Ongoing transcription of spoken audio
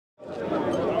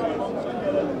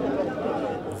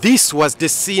This was the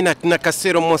scene at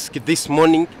Nakasero Mosque this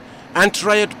morning.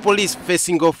 Anti-riot police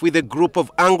facing off with a group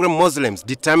of angry Muslims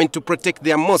determined to protect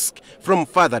their mosque from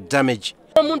further damage.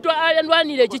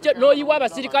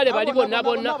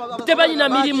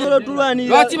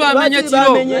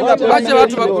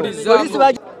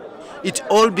 It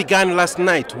all began last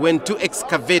night when two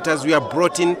excavators were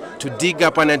brought in to dig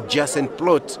up an adjacent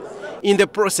plot. In the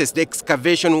process, the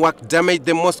excavation work damaged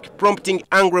the mosque, prompting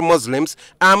angry Muslims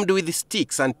armed with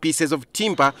sticks and pieces of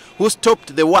timber who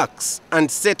stopped the works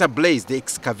and set ablaze the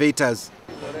excavators.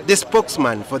 The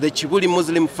spokesman for the Chibuli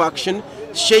Muslim faction,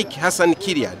 Sheikh Hassan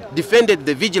Kiryad, defended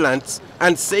the vigilantes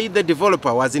and said the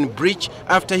developer was in breach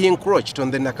after he encroached on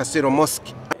the Nakasero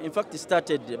Mosque. In fact, it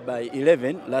started by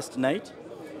 11 last night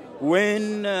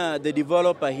when the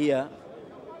developer here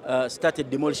started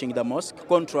demolishing the mosque,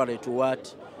 contrary to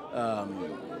what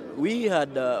we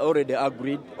had already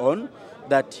agreed on,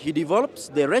 that he develops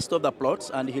the rest of the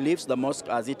plots and he leaves the mosque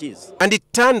as it is. And it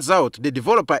turns out the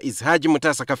developer is Haji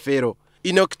Mutasa Kafero.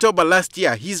 In October last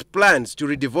year, his plans to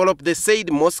redevelop the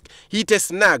said mosque hit a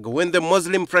snag when the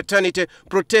Muslim fraternity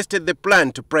protested the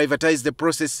plan to privatize the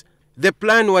process. The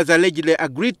plan was allegedly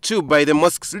agreed to by the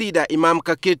mosque's leader, Imam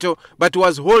Kaketo, but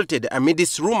was halted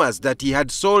amidst rumors that he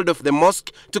had sold off the mosque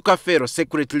to Kafero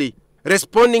secretly.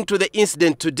 Responding to the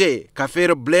incident today,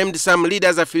 Kafero blamed some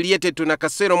leaders affiliated to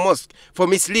Nakasero Mosque for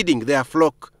misleading their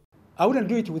flock. I wouldn't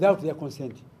do it without their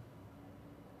consent.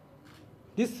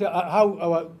 This is how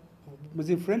our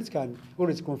Muslim friends can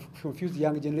always confuse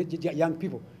young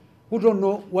people who don't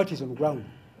know what is on the ground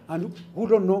and who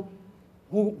don't know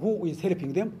who is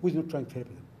helping them, who is not trying to help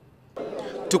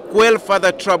them. To quell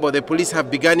further trouble, the police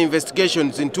have begun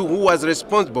investigations into who was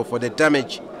responsible for the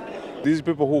damage. These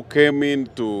people who came in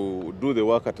to do the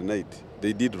work at night,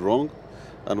 they did wrong,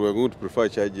 and we're going to prefer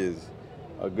charges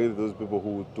against those people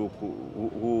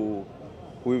who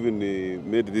even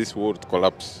made this world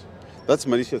collapse. That's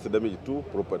malicious damage to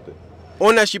property.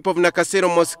 Ownership of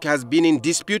Nakasero Mosque has been in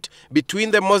dispute between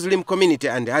the Muslim community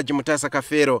and Haji Mutasa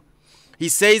Kafero. He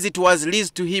says it was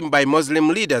leased to him by Muslim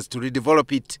leaders to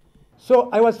redevelop it. So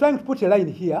I was trying to put a line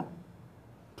here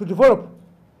to develop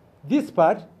this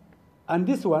part and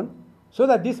this one, so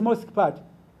that this mosque part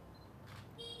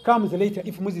comes later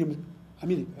if Muslims,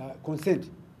 consent.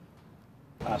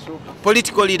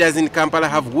 Political leaders in Kampala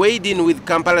have weighed in with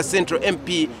Kampala Central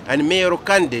MP and mayoral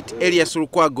candidate Elias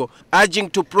Lukwago, urging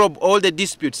to probe all the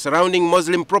disputes surrounding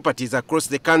Muslim properties across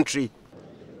the country.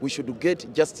 We should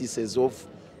get justices of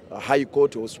High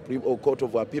Court or Supreme or Court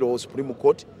of Appeal or Supreme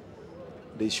Court.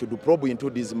 They should probe into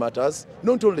these matters,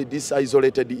 not only this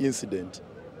isolated incident,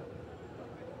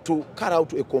 to carry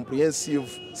out a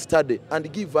comprehensive study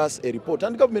and give us a report.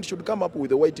 And the government should come up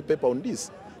with a white paper on this.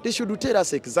 They should tell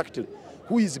us exactly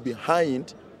who is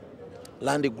behind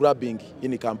land grabbing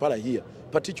in Kampala here,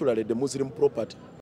 particularly the Muslim property.